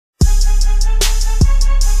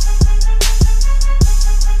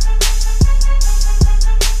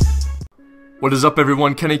What is up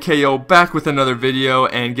everyone, Kenny KO back with another video,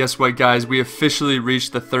 and guess what guys, we officially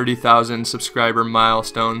reached the 30,000 subscriber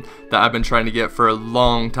milestone that I've been trying to get for a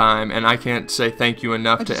long time, and I can't say thank you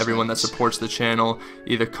enough to everyone that supports the channel,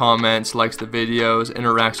 either comments, likes the videos,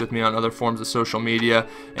 interacts with me on other forms of social media.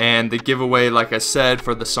 And the giveaway, like I said,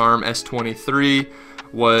 for the SARM S23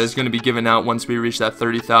 was going to be given out once we reach that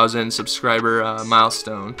 30,000 subscriber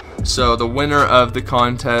milestone. So the winner of the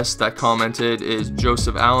contest that commented is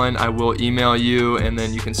Joseph Allen. I will email you, and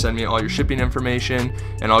then you can send me all your shipping information,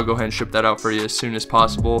 and I'll go ahead and ship that out for you as soon as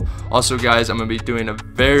possible. Also guys, I'm going to be doing a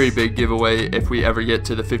very big giveaway if we ever get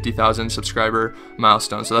to the 50,000 subscriber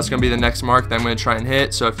milestone. So that's going to be the next mark that I'm going to try and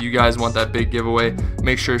hit. So if you guys want that big giveaway,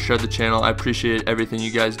 make sure to share the channel. I appreciate everything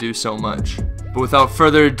you guys do so much. But without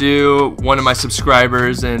further ado, one of my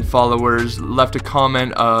subscribers and followers left a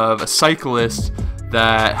comment of a cyclist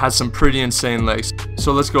that has some pretty insane legs.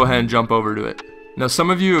 So let's go ahead and jump over to it. Now some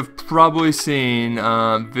of you have probably seen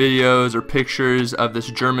videos or pictures of this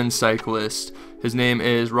German cyclist. His name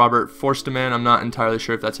is Robert Forstemann. I'm not entirely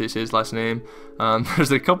sure if that's how you say his last name.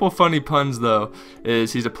 There's a couple funny puns though.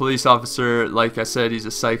 He's a police officer, like I said, he's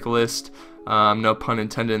a cyclist. No pun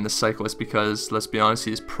intended in the cyclist, because let's be honest,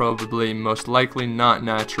 he's probably most likely not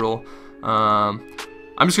natural.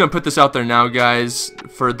 I'm just going to put this out there now guys.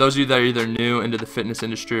 For those of you that are either new into the fitness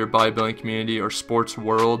industry or bodybuilding community or sports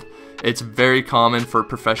world, it's very common for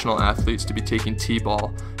professional athletes to be taking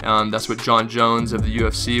T-ball. That's what John Jones of the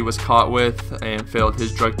UFC was caught with and failed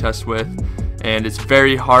his drug test with. And it's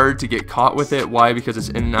very hard to get caught with it. Why? Because it's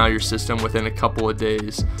in and out of your system within a couple of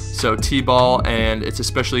days. So T-ball, and it's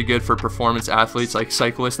especially good for performance athletes like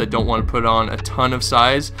cyclists that don't want to put on a ton of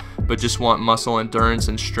size but just want muscle endurance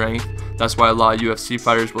and strength. That's why a lot of UFC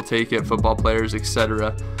fighters will take it, football players,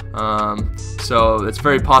 etc. So it's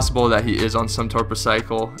very possible that he is on some type of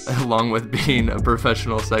cycle along with being a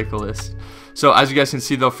professional cyclist. So as you guys can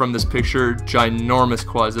see though from this picture, ginormous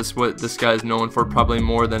quads. That's what this guy is known for, probably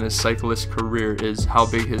more than his cyclist career, is how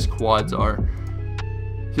big his quads are.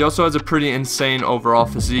 He also has a pretty insane overall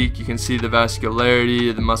physique. You can see the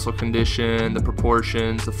vascularity, the muscle condition, the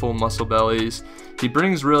proportions, the full muscle bellies. He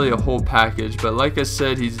brings really a whole package, but like I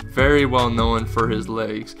said, he's very well known for his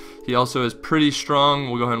legs. He also is pretty strong.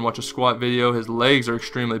 We'll go ahead and watch a squat video. His legs are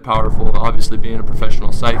extremely powerful, obviously being a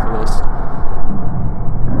professional cyclist.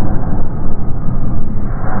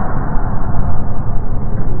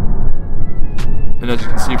 And as you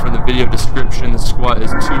can see from the video description, the squat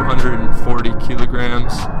is 240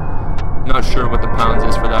 kilograms. Not sure what the pounds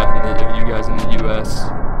is for that if you guys in the US.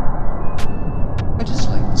 I just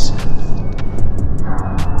like the sound.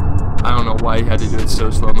 I don't know why he had to do it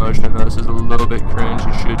so slow motion though. This is a little bit cringe.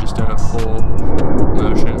 He should have just done a full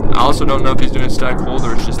motion. I also don't know if he's doing a stack hold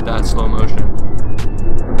or it's just that slow motion.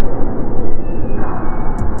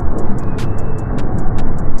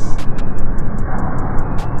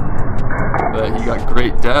 But he got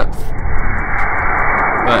great depth.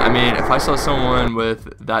 But I mean, if I saw someone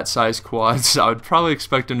with that size quads, I would probably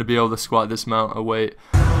expect him to be able to squat this amount of weight.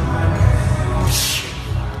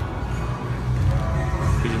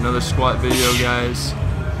 Here's another squat video guys.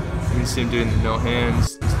 You can see him doing the no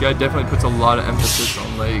hands. This guy definitely puts a lot of emphasis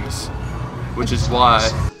on legs, which is why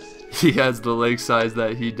he has the leg size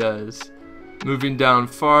that he does. Moving down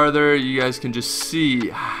farther, you guys can just see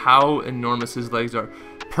how enormous his legs are.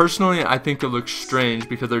 Personally, I think it looks strange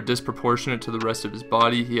because they're disproportionate to the rest of his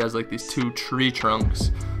body. He has like these two tree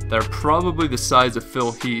trunks that are probably the size of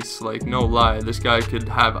Phil Heath's. Like, no lie, this guy could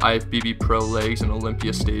have IFBB Pro legs and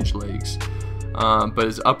Olympia stage legs. But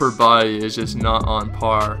his upper body is just not on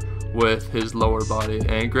par with his lower body.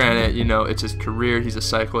 And granted, you know, it's his career, he's a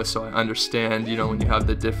cyclist, so I understand, you know, when you have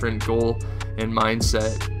the different goal and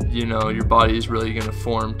mindset, you know, your body is really going to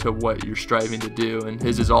form to what you're striving to do, and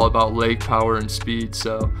his is all about leg power and speed,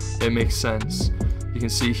 so it makes sense. You can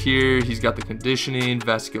see here he's got the conditioning,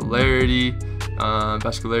 vascularity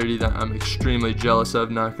that I'm extremely jealous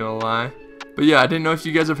of, not gonna lie. But yeah, I didn't know if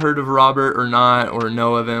you guys have heard of Robert or not, or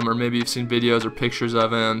know of him, or maybe you've seen videos or pictures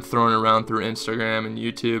of him thrown around through Instagram and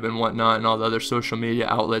YouTube and whatnot and all the other social media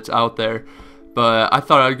outlets out there. But I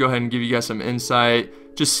thought I'd go ahead and give you guys some insight,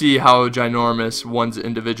 just see how ginormous one's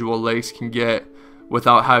individual legs can get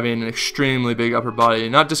without having an extremely big upper body.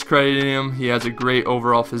 Not discrediting him, he has a great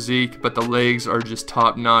overall physique, but the legs are just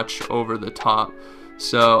top notch over the top.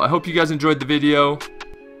 So I hope you guys enjoyed the video.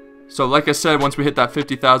 So like I said, once we hit that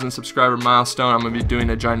 50,000 subscriber milestone, I'm going to be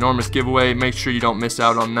doing a ginormous giveaway. Make sure you don't miss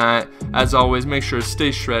out on that. As always, make sure to stay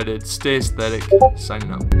shredded, stay aesthetic.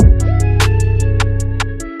 Signing out.